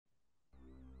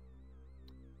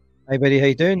Hi, buddy. How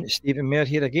you doing? Stephen Mayer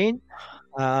here again.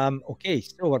 Okay,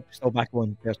 so we're still back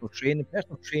on personal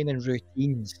training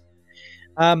routines.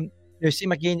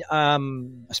 Same again. I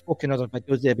spoke in other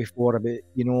videos there before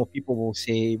about, people will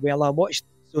say, well, I watched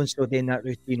so and so doing that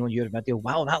routine on your video.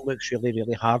 Wow, that looks really,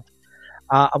 really hard.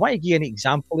 I want to give you an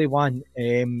example of one.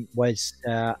 Was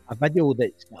a video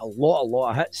that's got a lot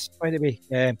of hits, by the way.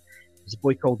 There's a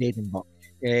boy called Aidan Buck.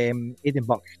 Aidan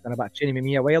Buck done a bit of training with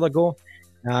me a while ago,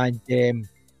 and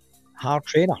hard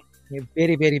trainer,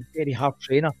 very, very, very hard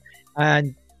trainer.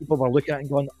 And people were looking at it and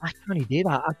going, I can't do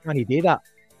that, I can't do that.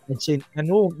 And saying, I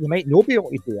know you might not be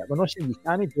able to do it. We're not saying you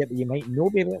can't do it, but you might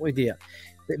not be able to do it.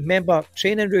 But remember,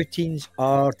 training routines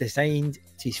are designed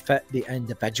to fit the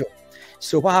individual.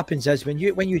 So what happens is when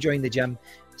you join the gym,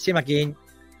 same again,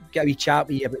 get a wee chat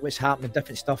with you about what's happening,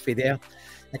 different stuff for there.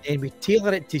 And then we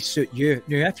tailor it to suit you.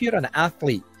 Now, if you're an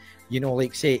athlete,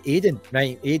 like say Aidan,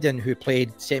 right? Aidan, who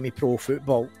played semi-pro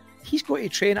football, he's got to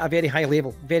train at a very high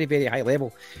level, very, very high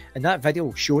level. And that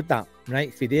video showed that,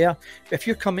 right, for there. But if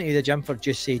you're coming to the gym for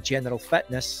just, say, general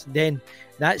fitness, then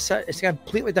it's a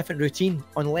completely different routine,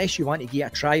 unless you want to give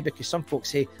it a try, because some folks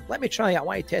say, let me try it, I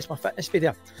want to test my fitness for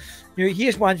there. Now,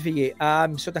 here's one for you.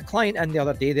 So the client in the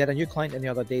other day there, a new client in the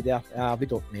other day there, we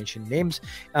don't mention names,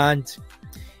 and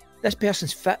this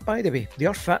person's fit, by the way. They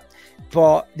are fit,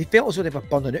 but they felt as though they were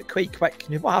burning out quite quick.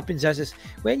 Now, what happens is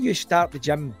when you start the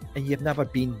gym and you've never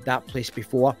been that place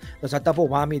before, there's a double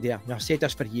whammy there. Now, I've said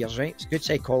this for years, right? It's good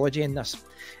psychology in this.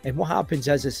 And what happens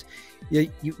is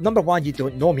you number one, you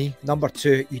don't know me. Number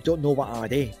two, you don't know what I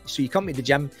do. So you come to the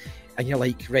gym and you're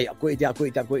like, right, I've got to do that, I've got to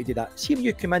do that, I've got to do that. See, when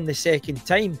you come in the second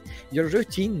time, your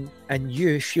routine and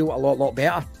you feel a lot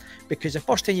better. Because the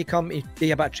first time you come to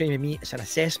do a bit of training with me, it's an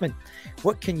assessment.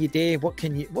 What can you do? What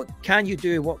can you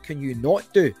do? What can you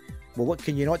not do? Well, what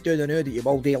can you not do? I know that you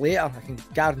will do later. I can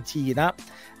guarantee you that.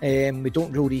 We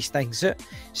don't rule these things out.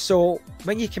 So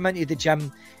when you come into the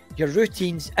gym, your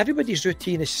routines, everybody's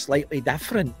routine is slightly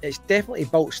different. It's definitely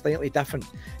built slightly different,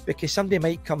 because somebody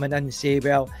might come in and say,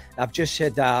 well, I've just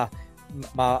had a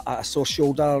sore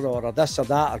shoulder or a this or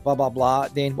that or blah, blah, blah.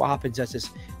 Then what happens is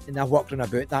and I work on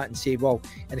about that and say, well,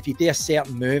 and if you do a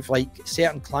certain move, like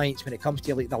certain clients, when it comes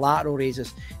to like the lateral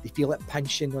raises, they feel it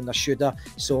pinching on their shoulder.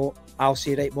 So I'll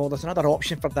say, right, well, there's another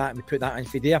option for that, and we put that in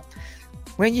for there.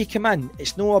 When you come in,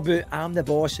 it's not about I'm the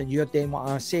boss and you're doing what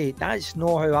I say. That's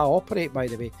not how I operate, by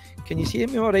the way. Can you see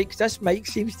me all right? Because this mic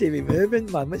seems to be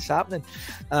moving, man. What's happening?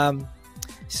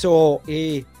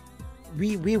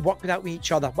 We work that with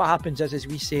each other. What happens is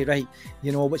we say, right,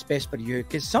 what's best for you?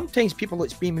 Because sometimes people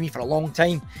that's been with me for a long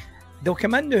time, they'll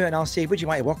come in now and I'll say, what do you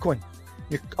want to work on?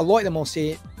 A lot of them will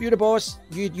say, you're the boss,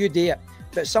 you do it.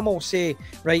 But some will say,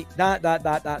 right, that,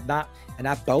 and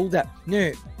I build it.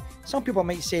 Now, some people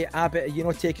might say, but you're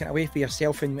not taking it away for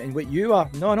yourself and what you are.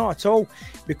 No, not at all,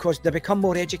 because they become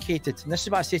more educated. And this is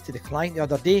what I said to the client the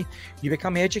other day. You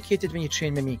become educated when you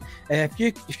train with me. If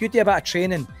you do a bit of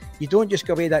training, you don't just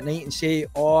go away that night and say,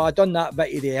 oh, I done that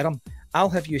bit of the arm. I'll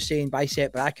have you saying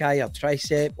bicep brachii or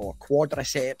tricep or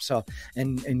quadriceps or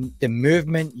and the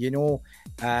movement,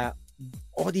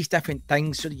 all these different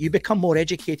things, so that you become more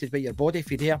educated with your body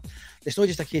for there. It's not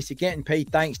just a case of getting paid,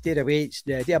 thanks, do the weights,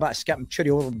 do a bit of skipping,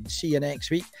 cheerio, and see you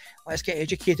next week. Let's get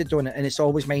educated on it, and it's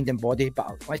always mind and body,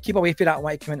 but let's keep away from that. I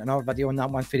want to come into another video on that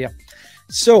one for you.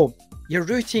 So your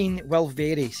routine will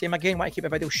vary. Same again, I want to keep a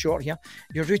video short here.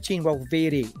 Your routine will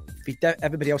vary for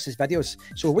everybody else's videos.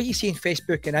 So what you see in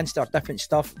Facebook and Insta are different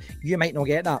stuff. You might not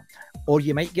get that, or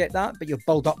you might get that, but you'll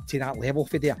build up to that level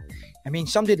for there. I mean,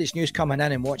 somebody that's news coming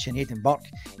in and watching Aidan Buck,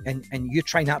 and you're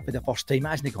trying that for the first time,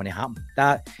 that isn't going to happen.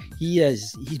 That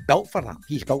he's built for that.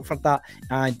 He's built for that,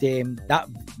 and that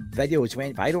video has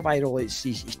went viral.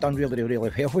 He's done really, really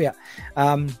well with it.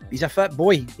 He's a fit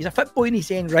boy. He's a fit boy in his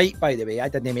own right, by the way. I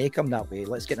didn't make him that way.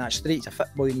 Let's get that straight. He's a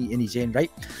fit boy in his own right.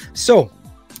 So,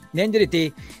 at the end of the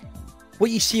day, what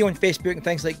you see on Facebook and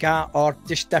things like that are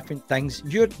just different things.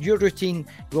 Your routine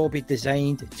will be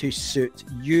designed to suit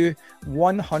you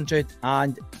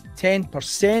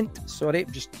 110%. Sorry,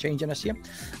 I'm just changing this here.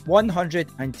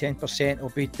 110% will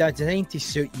be designed to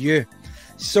suit you.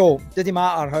 So, it doesn't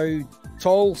matter how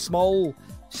tall, small,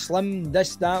 slim,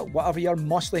 this, that, whatever you're,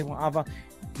 muscly, whatever,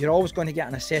 you're always going to get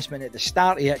an assessment at the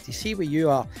start of it to see where you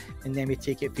are, and then we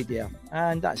take it from there.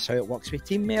 And that's how it works with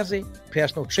Team Mairsy,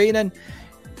 personal training.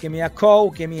 Give me a call,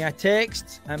 give me a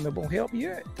text, and we will help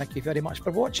you out. Thank you very much for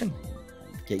watching.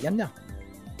 Get you in there.